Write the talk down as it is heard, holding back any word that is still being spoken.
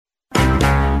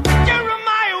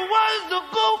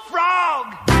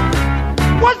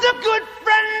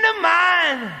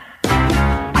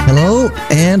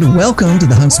And welcome to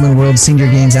the Huntsman World Senior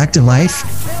Games Active Life.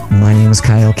 My name is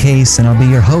Kyle Case, and I'll be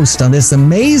your host on this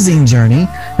amazing journey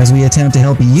as we attempt to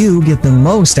help you get the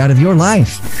most out of your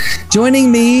life.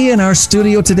 Joining me in our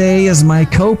studio today is my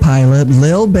co-pilot,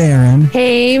 Lil Barron.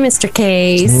 Hey, Mr.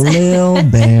 Case. Lil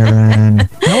Barron.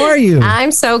 How are you?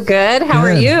 I'm so good. How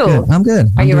are you? Good. I'm good.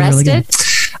 Are you rested? Really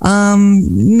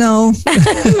no.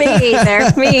 Me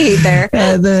either.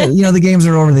 The games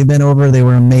are over. They've been over. They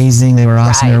were amazing. They were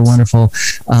awesome. Right. They were wonderful.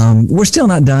 We're still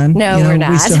not done. No, we're not.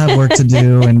 We still have work to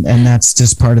do, and that's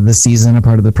just part of the season, a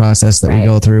part of the process that we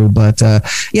go through. But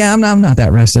I'm not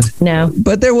that rested. No.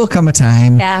 But there will come a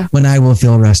time when I will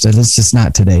feel rested. It's just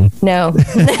not today. No.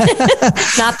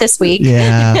 Not this week.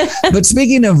 Yeah. But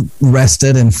speaking of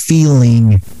rested and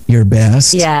feeling your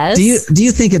best, yes. Do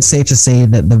you think it's safe to say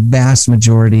that the vast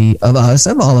majority of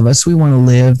all of us, we want to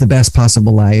live the best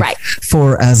possible life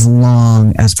for as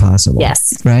long as possible?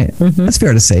 Yes. Right? Mm-hmm. That's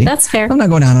fair to say. That's fair. I'm not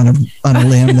going out on a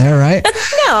limb there, right?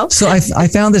 No. So I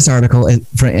found this article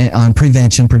on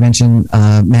prevention. Prevention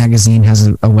magazine has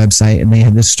a website, and they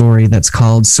had this story that's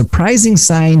called "Surprising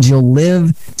Signs You'll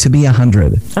Live to Be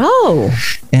 100." Oh.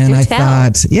 And I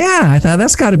thought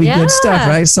that's got to be good stuff,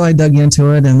 right? So I dug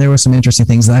into it, and there were some interesting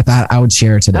things that I thought I would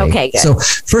share today. Okay, good. So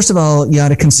first of all, you ought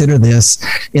to consider this.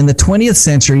 In the 20th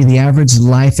century, the average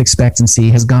life expectancy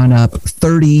has gone up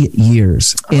 30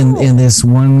 years in this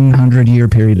 100-year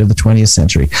period of the 20th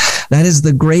century. That is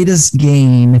the greatest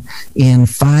gain in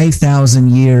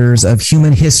 5,000 years of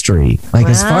human history. Like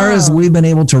as far as we've been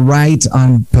able to write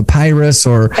on papyrus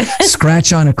or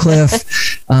scratch on a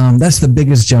cliff, that's the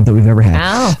biggest jump that we've ever had.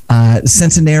 Wow.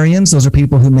 Centenarians, those are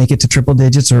people who make it to triple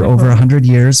digits or over 100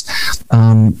 years.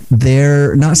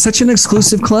 They're not such an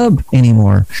exclusive club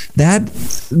anymore. That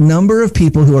number of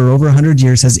people who are over 100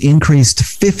 years has increased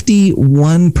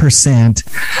 51%.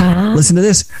 Wow. Listen to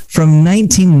this, from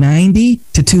 1990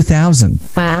 to 2000.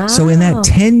 Wow. So in that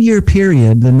 10-year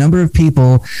period, the number of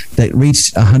people that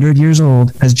reached 100 years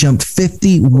old has jumped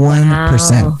 51%.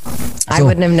 Wow. I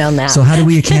wouldn't have known that. So how do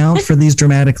we account for these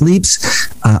dramatic leaps?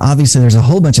 Obviously, there's a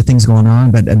whole bunch of things going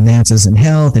on, but advances in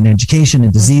health and education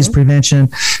and disease prevention,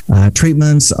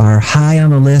 treatments are high on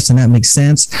the list, and that makes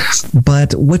sense.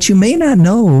 But what you may not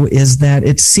know is that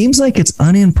it seems like it's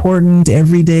unimportant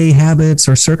everyday habits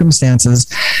or circumstances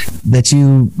that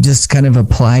you just kind of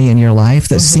apply in your life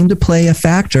that seem to play a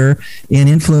factor in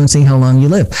influencing how long you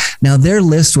live. Now, their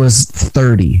list was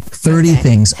 30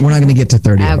 things. We're not going to get to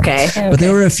 30 of them. But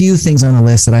there were a few things on the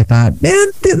list that I thought,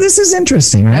 man, this is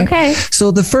interesting, right? Okay.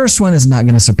 So the first one is not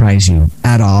going to surprise you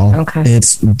at all. Okay.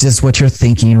 It's just what you're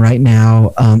thinking right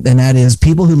now. And that is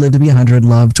people who live to be 100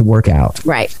 love to work out.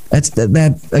 Right.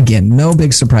 That again, no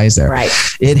big surprise there. Right.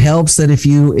 It helps that if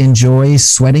you enjoy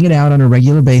sweating it out on a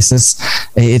regular basis,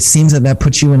 it seems that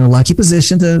puts you in a lucky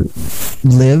position to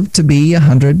live to be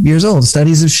 100 years old.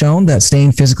 Studies have shown that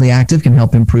staying physically active can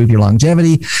help improve your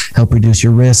longevity, help reduce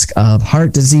your risk of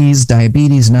heart disease,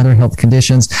 diabetes, and other health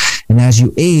conditions. And as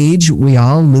you age, we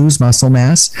all lose muscle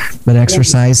mass, but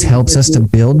exercise helps us to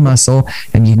build muscle,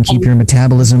 and you can keep your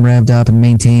metabolism revved up and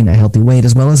maintain a healthy weight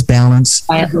as well as balance.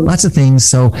 Lots of things.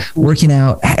 So working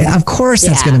out, of course,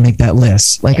 that's going to make that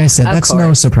list. Like I said, that's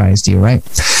no surprise to you, right?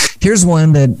 Here's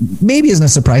one that maybe isn't a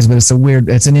surprise, but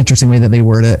it's an interesting way that they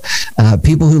word it.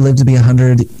 People who live to be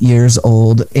 100 years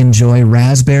old enjoy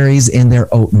raspberries in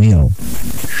their oatmeal.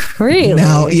 Really?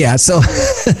 Now, so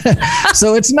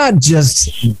it's not just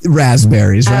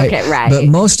raspberries, right? Okay, right. But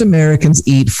most Americans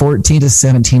eat 14 to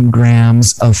 17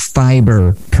 grams of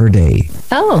fiber per day.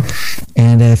 Oh.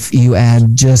 And if you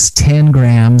add just 10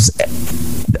 grams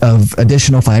of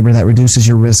additional fiber, that reduces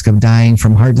your risk of dying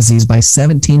from heart disease by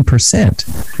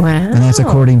 17%. Wow. And that's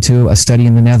according to a study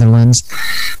in the Netherlands.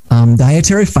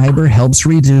 Dietary fiber helps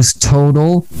reduce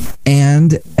total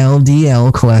and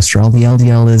LDL cholesterol. The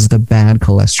LDL is the bad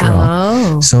cholesterol.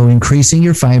 Oh. So increasing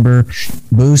your fiber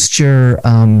boosts your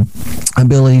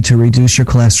ability to reduce your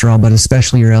cholesterol, but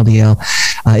especially your LDL.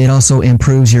 It also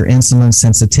improves your insulin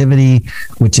sensitivity,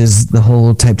 which is the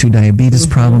whole type 2 diabetes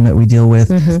problem that we deal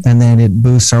with. And then it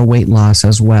boosts our weight loss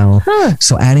as well.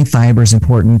 So adding fiber is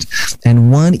important.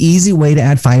 And one easy way to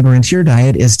add fiber into your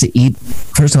diet is to eat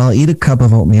a cup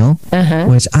of oatmeal,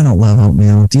 which I don't love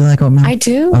oatmeal. Do you like oatmeal? I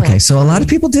do. Okay. So a lot of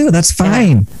people do. That's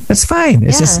fine. That's fine.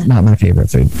 It's just not my favorite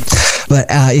food. But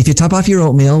if you top off your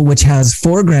oatmeal, which has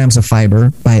 4 grams of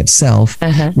fiber by itself,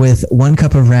 with 1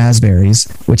 cup of raspberries,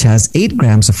 which has 8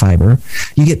 grams of fiber,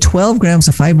 you get 12 grams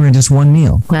of fiber in just one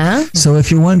meal. Wow. So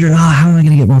if you're wondering, how am I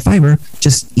going to get more fiber?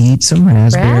 Just eat some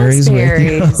raspberries with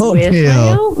your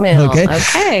oatmeal.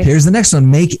 Okay. Here's the next one.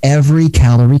 Make every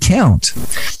calorie calorie count.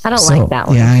 I don't like that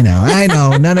one. Yeah, I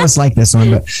know. None of us like this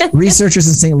one. But researchers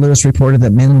in St. Louis reported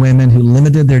that men and women who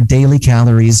limited their daily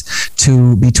calories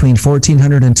to between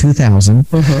 1,400 and 2,000.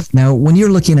 Mm-hmm. Now, when you're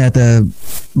looking at the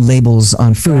labels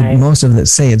on food, most of it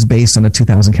say it's based on a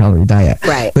 2,000 calorie diet.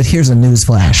 Right. But here's a news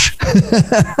flash.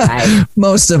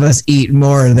 Most of us eat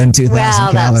more than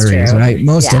 2,000 calories, right?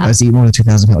 Most of us eat more than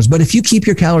 2,000 calories. But if you keep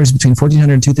your calories between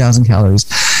 1,400 and 2,000 calories,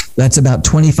 that's about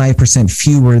 25%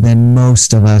 fewer than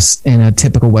most of us in a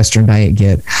typical Western diet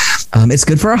get. It's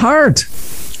good for our heart.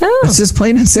 Oh. It's just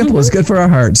plain and simple. Mm-hmm. It's good for our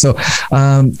heart. So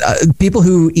people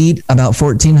who eat about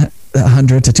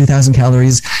 1,400 to 2,000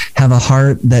 calories have a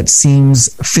heart that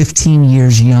seems 15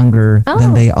 years younger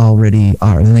than they already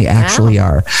are, than they actually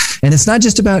are. And it's not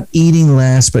just about eating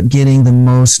less, but getting the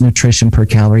most nutrition per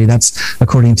calorie. That's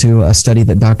according to a study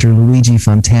that Dr. Luigi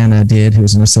Fontana did, who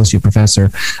is an associate professor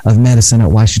of medicine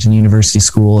at Washington University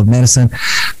School of Medicine.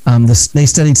 They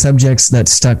studied subjects that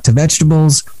stuck to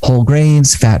vegetables, whole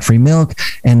grains, fat-free milk,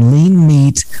 and lean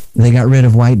meat. They got rid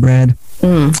of white bread,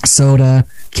 soda,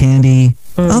 candy,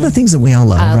 all the things that we all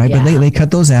love, right? Yeah. But they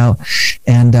cut those out,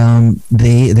 and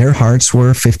their hearts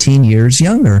were 15 years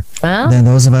younger than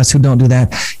those of us who don't do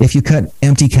that. If you cut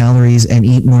empty calories and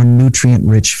eat more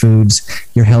nutrient-rich foods,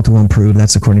 your health will improve.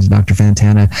 That's according to Dr.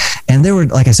 Fontana. And there were,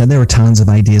 like I said, there were tons of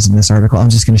ideas in this article. I'm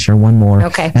just going to share one more.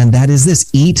 Okay. And that is this: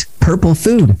 eat purple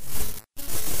food.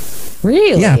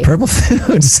 Really? Yeah, purple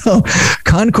food. So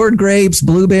Concord grapes,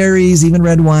 blueberries, even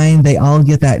red wine, they all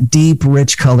get that deep,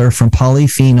 rich color from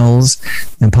polyphenols.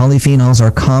 And polyphenols are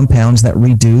compounds that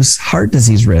reduce heart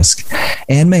disease risk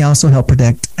and may also help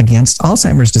protect against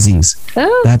Alzheimer's disease.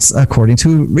 Oh. That's according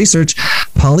to research.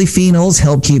 Polyphenols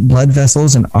help keep blood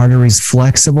vessels and arteries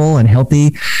flexible and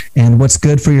healthy. And what's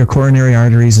good for your coronary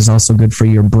arteries is also good for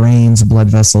your brain's blood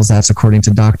vessels. That's according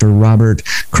to Dr. Robert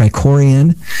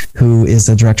Krikorian, who is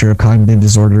the director of cognitive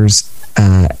disorders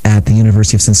at the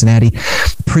University of Cincinnati.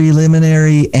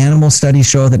 Preliminary animal studies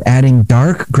show that adding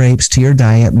dark grapes to your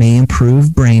diet may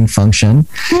improve brain function.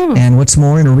 And what's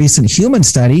more, in a recent human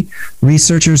study,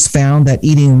 researchers found that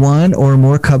eating 1 or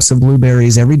more cups of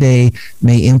blueberries every day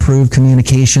may improve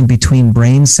communication between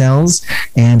brain cells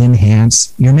and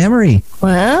enhance your memory.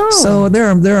 Wow. So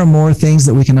there are more things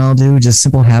that we can all do, just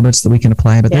simple habits that we can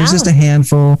apply, but there's just a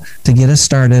handful to get us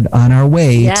started on our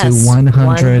way to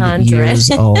 100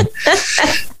 years old.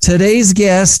 Today's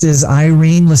guest is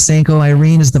Irene Lysenko.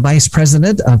 Irene is the vice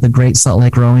president of the Great Salt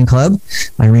Lake Rowing Club.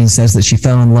 Irene says that she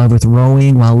fell in love with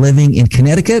rowing while living in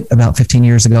Connecticut about 15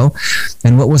 years ago.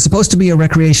 And what was supposed to be a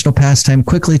recreational pastime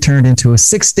quickly turned into a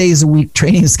 6 days a week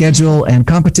training schedule and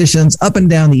competitions up and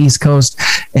down the East Coast.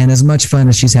 And as much fun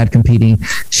as she's had competing,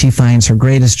 she finds her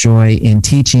greatest joy in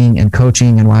teaching and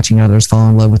coaching and watching others fall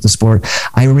in love with the sport.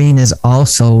 Irene is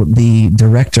also the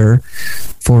director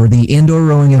for the indoor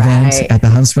rowing event at the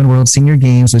Huntsman World Senior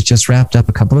Games, which just wrapped up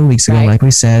a couple of weeks ago, like we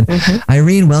said.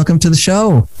 Irene, welcome to the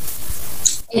show.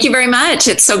 Thank you very much.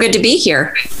 It's so good to be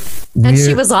here. And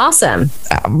she was awesome.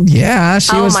 Yeah,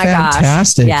 she was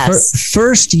fantastic. Yes.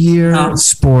 First year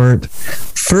sport,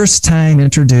 first time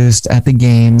introduced at the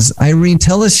games. Irene,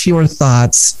 tell us your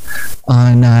thoughts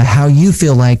on how you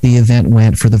feel like the event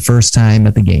went for the first time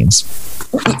at the games.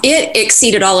 It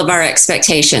exceeded all of our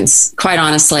expectations, quite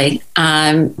honestly.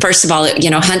 First of all,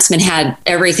 Huntsman had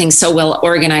everything so well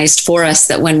organized for us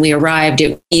that when we arrived, it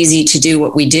was easy to do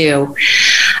what we do.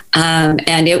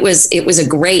 And it was a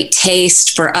great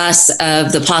taste for us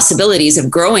of the possibilities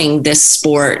of growing this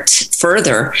sport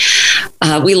further.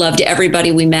 We loved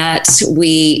everybody we met.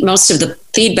 Most of the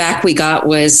feedback we got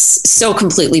was so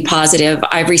completely positive.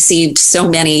 I've received so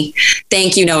many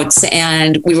thank you notes,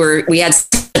 and we had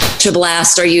such a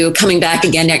blast. Are you coming back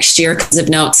again next year? Because of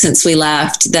notes since we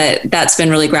left, that's been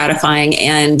really gratifying.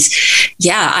 And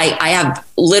yeah, I have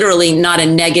literally not a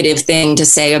negative thing to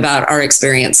say about our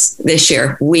experience this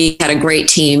year. We had a great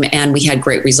team and we had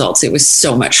great results. It was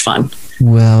so much fun.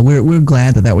 Well, we're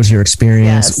glad that was your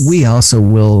experience. Yes. We also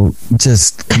will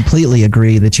just completely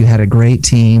agree that you had a great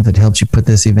team that helped you put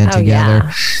this event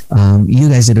together. Yeah. You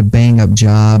guys did a bang-up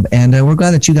job, and we're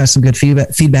glad that you got some good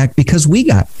feedback because we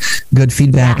got good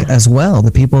feedback as well.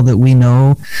 The people that we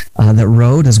know that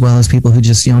rowed, as well as people who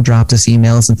just dropped us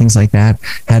emails and things like that,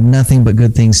 had nothing but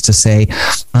good things to say.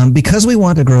 Because we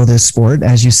want to grow this sport,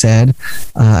 as you said,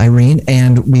 Irene,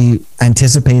 and we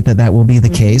anticipate that will be the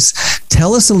case.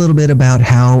 Tell us a little bit about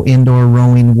how indoor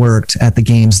rowing worked at the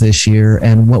games this year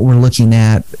and what we're looking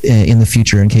at in the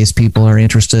future in case people are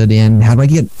interested in how do I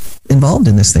get involved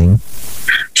in this thing?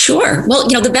 Sure. Well,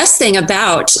 the best thing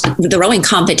about the rowing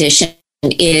competition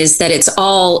is that it's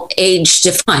all age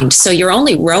defined. So you're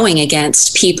only rowing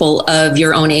against people of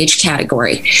your own age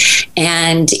category.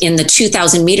 And in the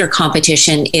 2,000 meter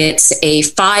competition, it's a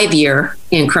 5-year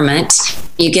increment.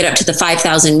 You get up to the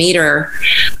 5,000 meter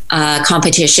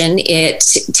competition, it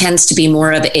tends to be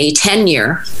more of a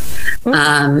 10-year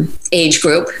age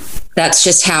group. That's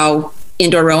just how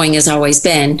indoor rowing has always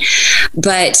been.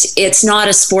 But it's not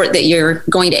a sport that you're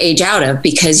going to age out of,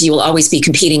 because you will always be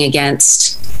competing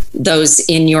against those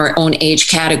in your own age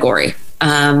category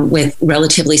with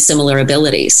relatively similar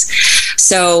abilities.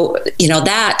 So,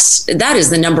 that is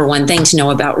the number one thing to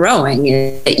know about rowing.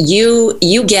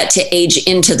 You get to age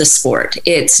into the sport.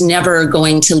 It's never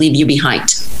going to leave you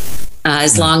behind.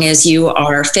 As long as you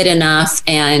are fit enough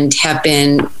and have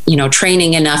been,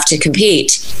 training enough to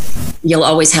compete, you'll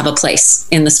always have a place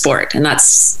in the sport. And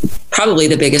that's probably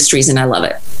the biggest reason I love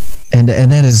it. And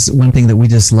that is one thing that we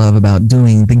just love about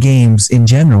doing the games in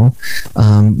general.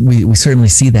 We certainly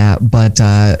see that, but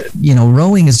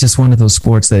rowing is just one of those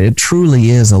sports that it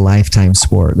truly is a lifetime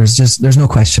sport. There's no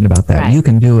question about that. Right. You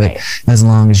can do it as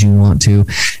long as you want to,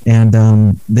 and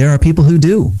there are people who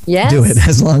do it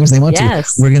as long as they want to.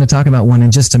 We're going to talk about one in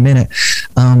just a minute.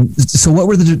 So, what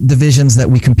were the divisions that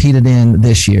we competed in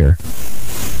this year?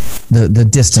 The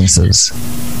distances.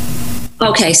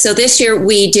 Okay, so this year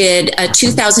we did a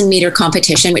 2,000 meter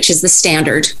competition, which is the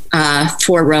standard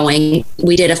for rowing.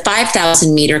 We did a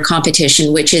 5,000 meter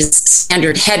competition, which is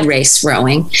standard head race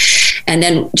rowing. And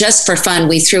then just for fun,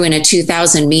 we threw in a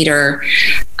 2,000 meter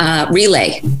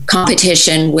relay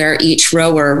competition where each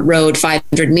rower rowed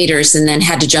 500 meters and then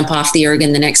had to jump off the erg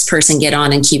and the next person get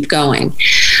on and keep going,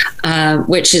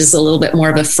 which is a little bit more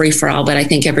of a free-for-all, but I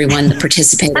think everyone that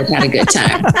participated had a good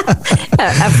time.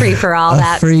 A free-for-all,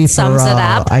 that sums it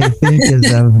up. I think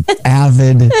is an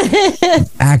avid,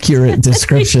 accurate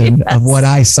description of what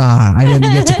I saw. I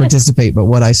didn't get to participate, but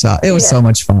what I saw, it was so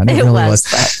much fun. It really was.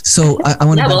 So I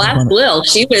want to. Well, ask Lil.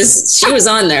 She was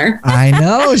on there. I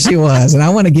know she was, and I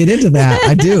want to get into that.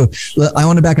 I do. I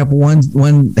want to back up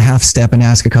one half step and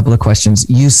ask a couple of questions.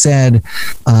 You said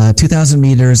 2,000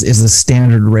 meters is the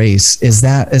standard race. Is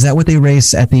that what they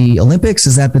race at the Olympics?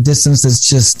 Is that the distance that's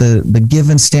just the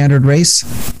given standard race?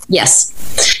 Yes.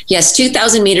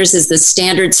 2,000 meters is the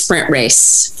standard sprint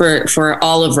race for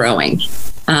all of rowing.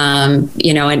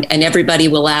 And everybody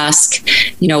will ask,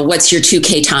 what's your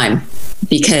 2K time?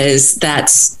 Because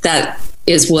that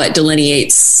is what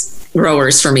delineates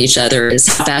rowers from each other, is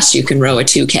how fast you can row a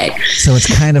 2K. So it's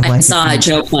kind of like... I saw a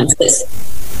joke once.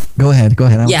 Go ahead.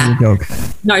 I joke.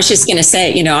 No, I was just going to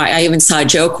say, I even saw a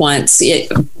joke once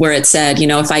where it said,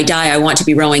 if I die, I want to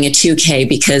be rowing a 2K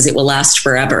because it will last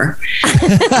forever.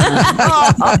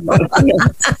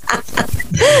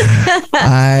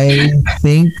 I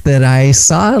think that I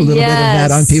saw a little bit of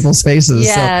that on people's faces.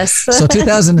 Yes. So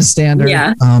 2,000 is standard.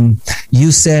 Yeah.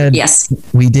 You said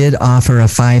we did offer a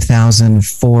 5,000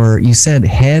 for, you said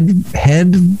head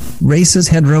races,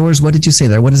 head rowers. What did you say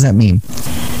there? What does that mean?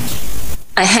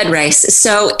 A head race.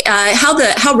 So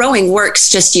how rowing works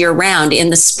just year round. In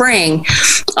the spring,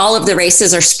 all of the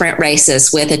races are sprint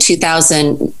races with a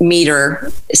 2,000 meter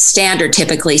standard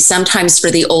typically. Sometimes for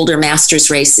the older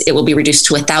masters race, it will be reduced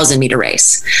to a 1,000 meter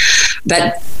race.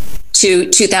 But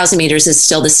 2,000 meters is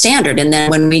still the standard. And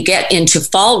then when we get into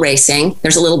fall racing,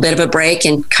 there's a little bit of a break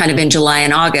in July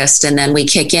and August. And then we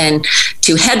kick in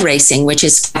to head racing, which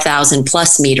is 5,000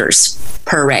 plus meters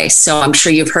per race. So I'm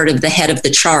sure you've heard of the Head of the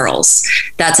Charles.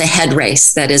 That's a head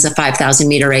race. That is a 5,000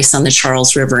 meter race on the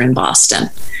Charles River in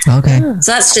Boston. Okay.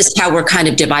 So that's just how we're kind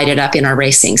of divided up in our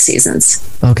racing seasons.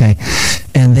 Okay.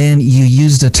 And then you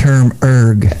used a term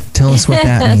erg. Tell us what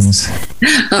that means.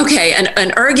 Okay.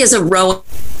 An erg is a rowing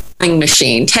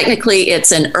machine. Technically,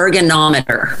 it's an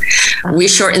ergonometer. We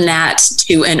shorten that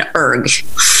to an erg.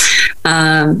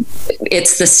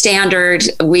 It's the standard.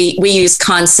 We use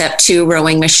Concept 2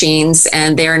 rowing machines,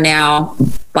 and they're now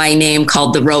by name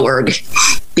called the RowErg,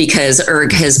 because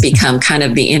erg has become kind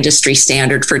of the industry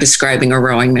standard for describing a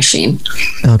rowing machine.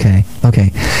 Okay.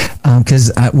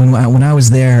 Because when I was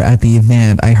there at the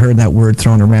event, I heard that word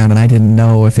thrown around, and I didn't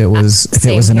know if it was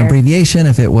an abbreviation,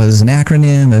 if it was an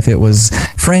acronym, if it was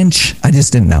French. I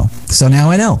just didn't know. So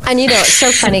now I know. And it's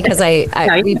so funny because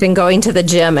we've been going to the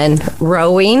gym and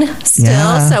rowing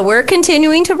still, so we're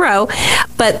continuing to row,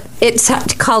 but it's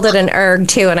called it an erg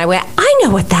too, and I went, I know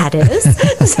what that is.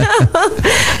 So,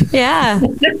 yeah.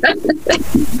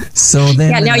 So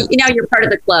then, now you're part of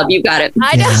the club. You got it.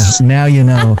 I know. Now you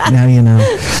know.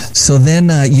 So then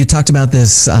you talked about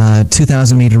this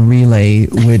 2,000 meter relay,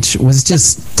 which was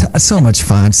just so much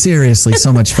fun. Seriously,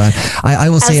 so much fun. I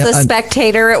will say, as the spectator,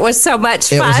 later. It was so much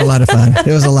fun. It was a lot of fun.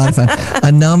 It was a lot of fun.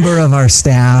 A number of our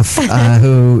staff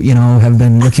who, have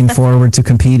been looking forward to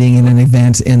competing in an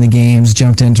event in the games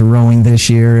jumped into rowing this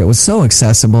year. It was so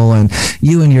accessible, and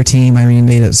you and your team, Irene,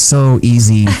 made it so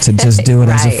easy to just do it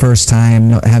as a first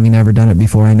time, having never done it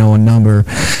before. I know a number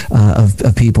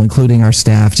of people, including our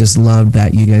staff, just loved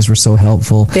that. You guys were so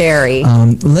helpful. Very.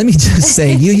 Let me just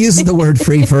say, you used the word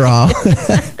free for all,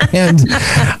 and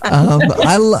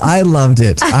I loved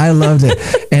it. I loved it.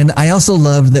 And I also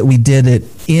loved that we did it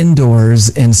indoors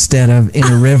instead of in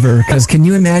a river, because can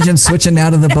you imagine switching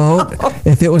out of the boat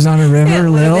if it was on a river,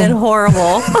 Lil? It would have been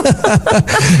horrible.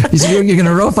 You're going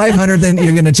to row 500, then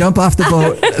you're going to jump off the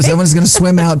boat. Someone's going to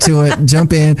swim out to it,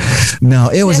 jump in. No,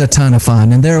 it was a ton of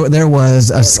fun. And there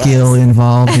was a skill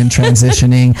involved in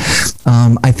transitioning.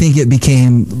 I think it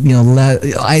became,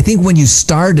 I think when you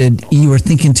started, you were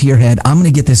thinking to your head, I'm going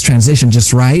to get this transition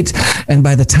just right. And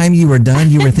by the time you were done,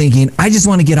 you were thinking, I just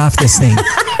want to get off this thing.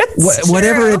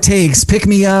 Whatever it takes, pick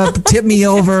me up, tip me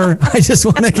over. I just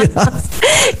want to get off.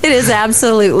 It is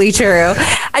absolutely true.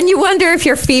 And you wonder if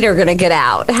your feet are going to get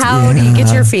out. How do you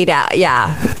get your feet out?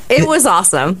 Yeah. It was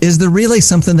awesome. Is the relay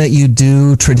something that you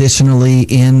do traditionally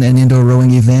in an indoor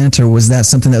rowing event, or was that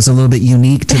something that's a little bit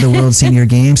unique to the World Senior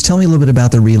Games? Tell me a little bit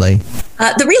about the relay.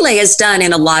 The relay is done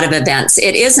in a lot of events.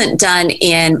 It isn't done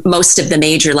in most of the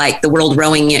major, like the World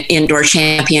Rowing Indoor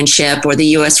Championship or the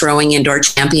U.S. Rowing Indoor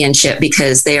Championship,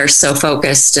 because they are so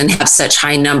focused and have such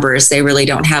high numbers. They really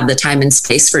don't have the time and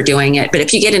space for doing it. But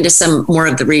if you get into some more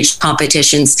of the regional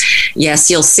competitions,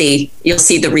 yes, you'll see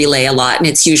the relay a lot. And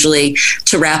it's usually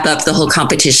to wrap up the whole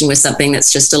competition with something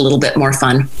that's just a little bit more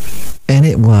fun. And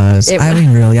it was. I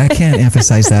mean, really, I can't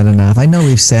emphasize that enough. I know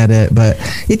we've said it, but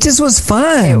it just was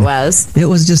fun. It was. It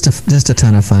was just a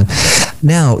ton of fun.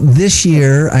 Now, this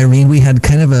year, Irene, we had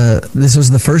this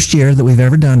was the first year that we've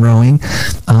ever done rowing,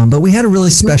 but we had a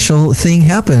really special thing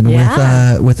happen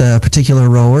with a particular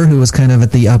rower who was kind of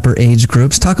at the upper age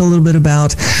groups. Talk a little bit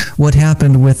about what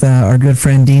happened with our good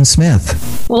friend Dean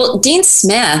Smith. Well, Dean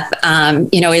Smith,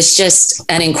 is just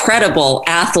an incredible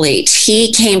athlete.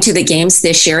 He came to the games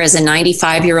this year as a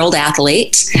 95-year-old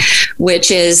athlete,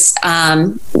 which is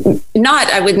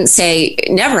not, I wouldn't say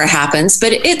never happens,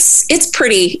 but it's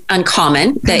pretty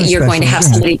uncommon that you're going to have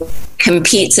somebody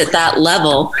competes at that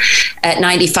level at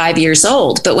 95 years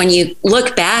old. But when you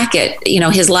look back at,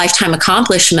 his lifetime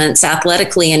accomplishments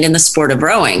athletically and in the sport of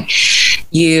rowing,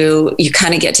 you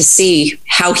kind of get to see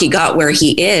how he got where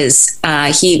he is.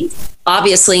 He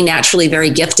obviously naturally very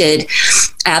gifted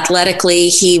athletically.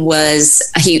 He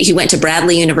went to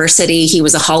Bradley University. He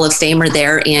was a Hall of Famer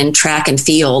there in track and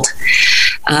field.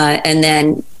 And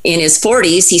then in his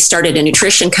 40s, he started a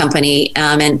nutrition company.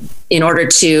 And in order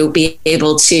to be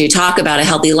able to talk about a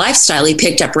healthy lifestyle, he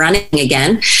picked up running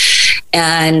again.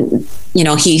 And,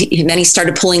 he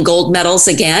started pulling gold medals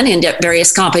again in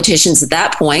various competitions at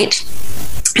that point.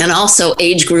 And also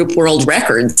age group world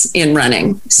records in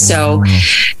running. So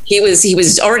he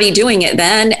was already doing it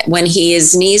then. When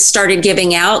his knees started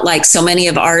giving out, like so many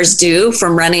of ours do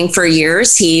from running for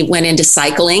years, he went into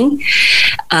cycling.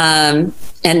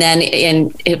 And then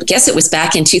I guess it was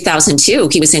back in 2002,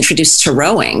 he was introduced to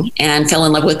rowing and fell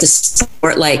in love with the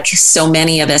sport like so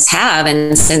many of us have.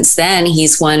 And since then,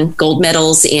 he's won gold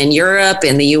medals in Europe,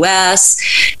 in the US.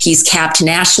 He's capped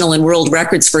national and world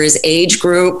records for his age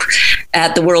group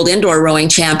at the World Indoor Rowing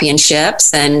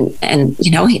Championships. And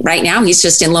right now he's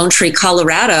just in Lone Tree,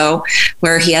 Colorado,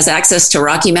 where he has access to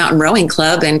Rocky Mountain Rowing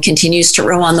Club and continues to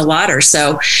row on the water.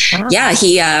 So,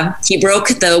 he broke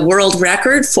the world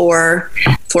record for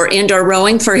indoor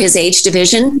rowing for his age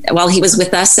division while he was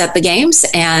with us at the games.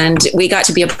 And we got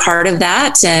to be a part of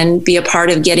that and be a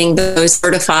part of getting those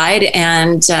certified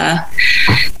and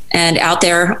out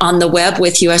there on the web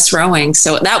with US Rowing.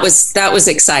 So that was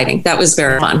exciting. That was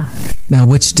very fun. Now,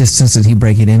 which distance did he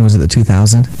break it in? Was it the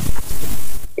 2000?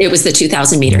 It was the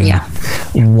 2,000 meter. Yeah.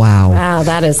 Wow.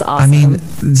 That is awesome. I mean,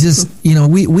 just,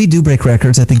 we do break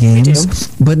records at the games,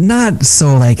 but not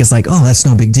so it's like, oh, that's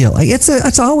no big deal. Like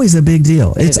it's always a big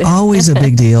deal. It's always a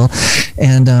big deal.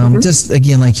 And just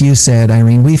again, like you said,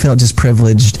 Irene, we felt just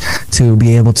privileged to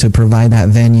be able to provide that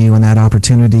venue and that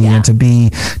opportunity and to be,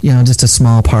 just a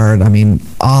small part. I mean,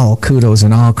 all kudos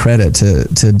and all credit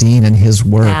to Dean and his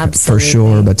work for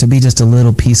sure, but to be just a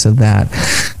little piece of that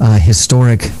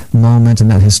historic moment and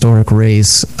that historic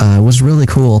race was really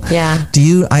cool. Yeah.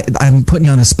 I'm putting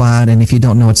you on the spot, and if you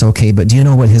don't know, it's okay, but do you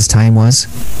know what his time was?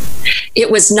 It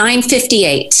was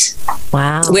 9:58.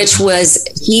 Wow. Which was,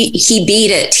 he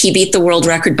beat it. He beat the world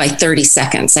record by 30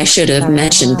 seconds. I should have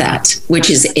mentioned that, which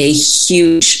is a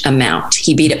huge amount.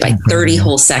 He beat it by 30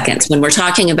 whole seconds. When we're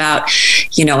talking about, a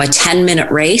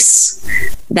 10-minute race,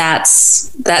 that's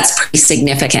pretty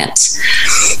significant.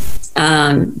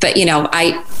 But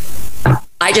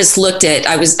I just looked at,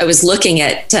 I was looking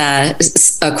at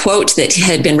a quote that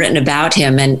had been written about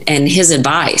him and his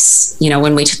advice.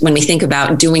 When we think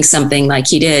about doing something like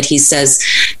he did, he says,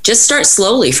 just start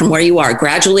slowly from where you are,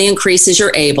 gradually increase as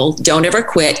you're able. Don't ever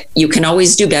quit. You can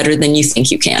always do better than you think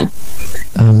you can.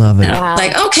 I love it. Wow.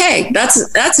 Like, okay,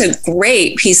 that's a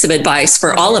great piece of advice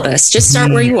for all of us. Just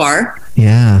start where you are.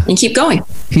 Yeah. And keep going.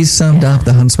 He's summed up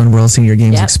the Huntsman World Senior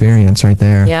Games experience right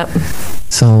there. Yep.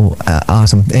 So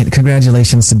awesome. And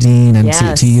congratulations to Dean and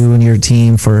to you and your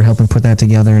team for helping put that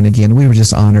together. And again, we were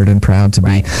just honored and proud to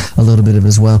be a little bit of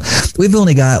as well. We've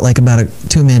only got like about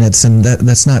 2 minutes, and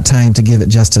that's not time to give it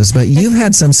justice, but you've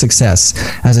had some success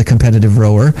as a competitive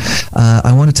rower.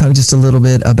 I want to talk just a little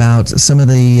bit about some of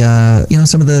the,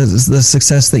 some of the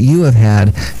success that you have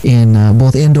had in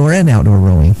both indoor and outdoor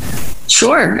rowing.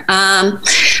 Sure.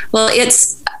 Well,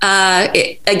 it's,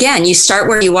 again, you start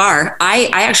where you are. I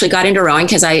actually got into rowing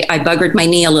because I buggered my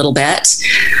knee a little bit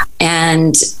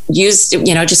and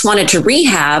just wanted to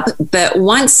rehab. But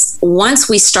once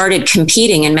we started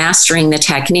competing and mastering the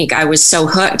technique, I was so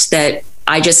hooked that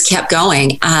I just kept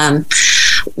going.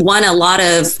 Won a lot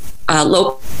of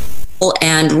local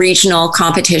and regional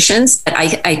competitions.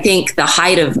 I think the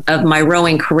height of my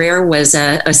rowing career was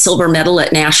a silver medal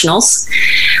at nationals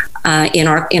in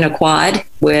a quad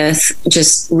with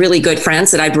just really good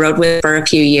friends that I'd rowed with for a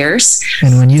few years.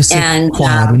 And when you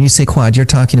say quad, you're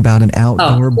talking about an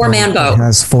outdoor four-man boat that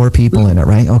has 4 people in it,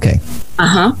 right? Okay.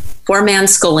 4-man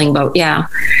sculling boat. Yeah.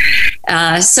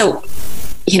 So,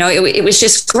 it was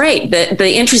just great.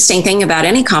 The interesting thing about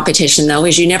any competition, though,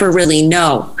 is you never really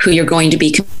know who you're going to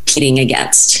be competing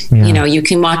against. Yeah. You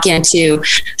can walk into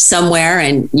somewhere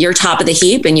and you're top of the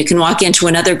heap, and you can walk into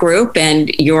another group and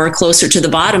you're closer to the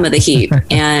bottom of the heap.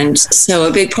 And so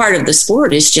a big part of the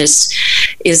sport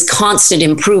is constant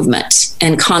improvement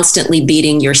and constantly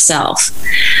beating yourself.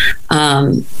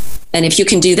 And if you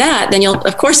can do that, then you'll,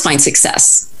 of course, find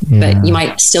success. Yeah. But you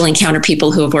might still encounter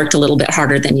people who have worked a little bit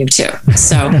harder than you too.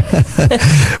 So,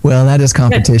 well, that is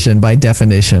competition by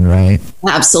definition, right?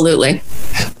 Absolutely.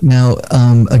 Now,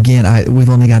 again, we've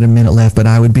only got a minute left, but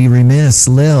I would be remiss,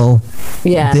 Lil.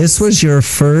 Yeah. This was your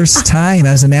first time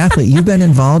as an athlete. You've been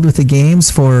involved with the games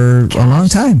for a long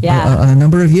time, a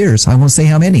number of years. I won't say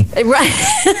how many. Right.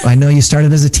 I know you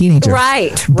started as a teenager.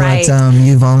 Right. But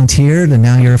you volunteered, and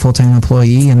now you're a full-time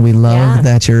employee, and we love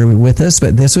that you're with us.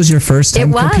 But this was your first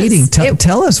time competing.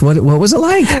 Tell us, what was it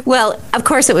like? Well, of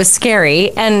course it was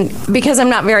scary, and because I'm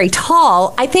not very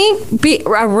tall, I think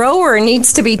a rower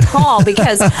needs to be tall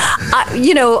because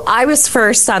I was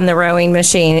first on the rowing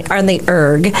machine, on the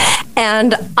erg,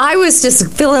 and I was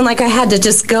just feeling like I had to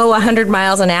just go 100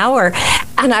 miles an hour,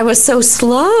 and I was so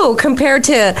slow compared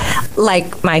to,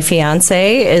 like, my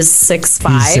fiance is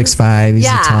 6'5". He's 6'5". He's a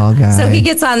tall guy. So he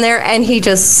gets on there and he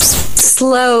just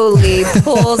slowly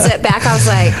pulls it back. I was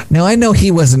like, now I know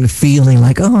he wasn't feeling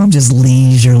like, I'm just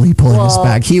leisurely pulling this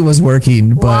back. He was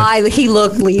working, but he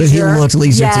looked leisure. He looked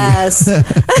leisure too.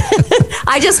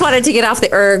 I just wanted to get off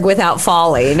the erg without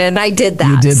falling, and I did that.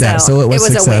 You did that, so it was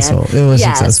successful. It was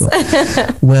successful.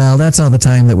 Well, that's all the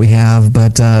time that we have,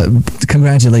 but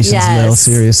congratulations, Lil,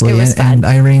 seriously. It was fun. And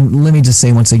Irene, let me just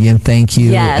say once again, thank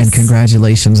you and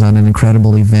congratulations on an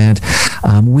incredible event.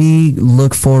 We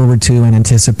look forward to and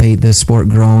anticipate this sport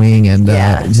growing, and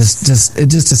just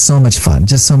is so much fun.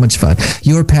 Just so much fun.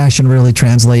 Your passion really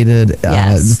translated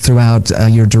throughout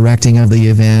your directing of the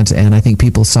event, and I think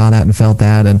people saw that and felt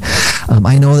that. And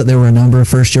I know that there were a number of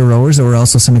first-year rowers. There were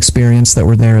also some experience that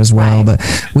were there as well, but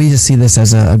we just see this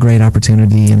as a great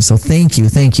opportunity. And so thank you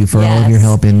for all of your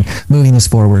help in moving this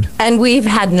forward. And we've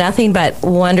had nothing but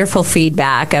wonderful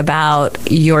feedback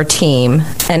about your team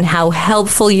and how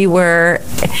helpful you were.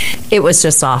 It was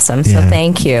just awesome. So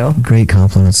thank you. Great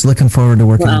compliments. Looking forward to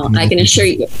working with you. Well, I can assure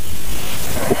you.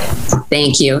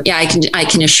 Thank you. Yeah, I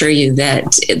can assure you that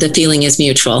the feeling is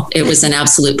mutual. It was an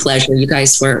absolute pleasure. You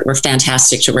guys were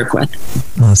fantastic to work with.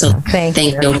 Awesome. So thank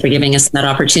you for giving us that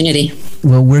opportunity.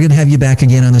 Well, we're going to have you back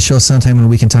again on the show sometime when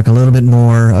we can talk a little bit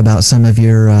more about some of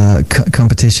your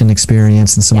competition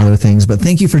experience and some other things. But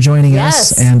thank you for joining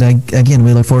us. And again,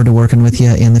 we look forward to working with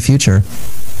you in the future.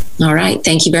 All right.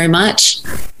 Thank you very much.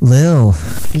 Lil.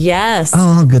 Yes.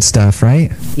 Oh, good stuff,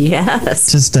 right?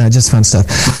 Yes. Just fun stuff.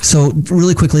 So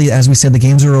really quickly, as we said, the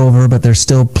games are over, but there's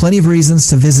still plenty of reasons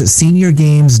to visit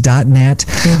seniorgames.net.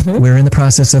 Mm-hmm. We're in the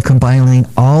process of compiling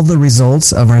all the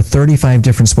results of our 35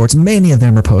 different sports. Many of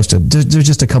them are posted. There's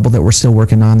just a couple that we're still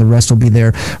working on. The rest will be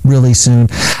there really soon.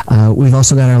 We've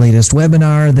also got our latest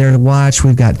webinar there to watch.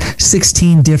 We've got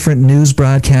 16 different news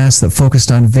broadcasts that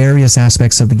focused on various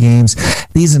aspects of the games.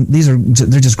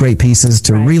 They're just great pieces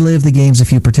to relive the games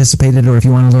if you participated, or if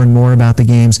you want to learn more about the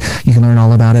games, you can learn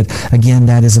all about it. Again,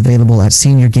 that is available at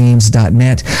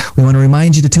seniorgames.net. We want to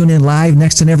remind you to tune in live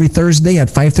next and every Thursday at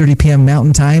 5:30 p.m.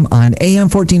 Mountain Time on AM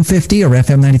 1450 or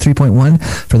FM 93.1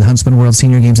 for the Huntsman World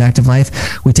Senior Games Active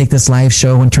Life. We take this live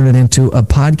show and turn it into a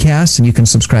podcast, and you can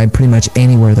subscribe pretty much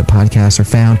anywhere that podcasts are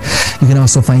found. You can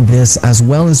also find this as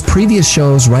well as previous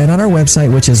shows right on our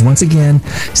website, which is once again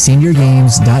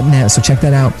seniorgames.net. So check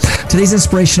that out. Today's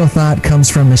inspirational thought comes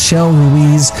from Michelle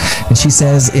Ruiz, and she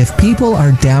says, if people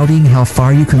are doubting how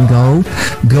far you can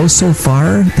go so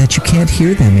far that you can't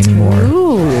hear them anymore.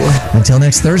 Ooh. Until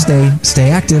next Thursday, stay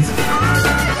active.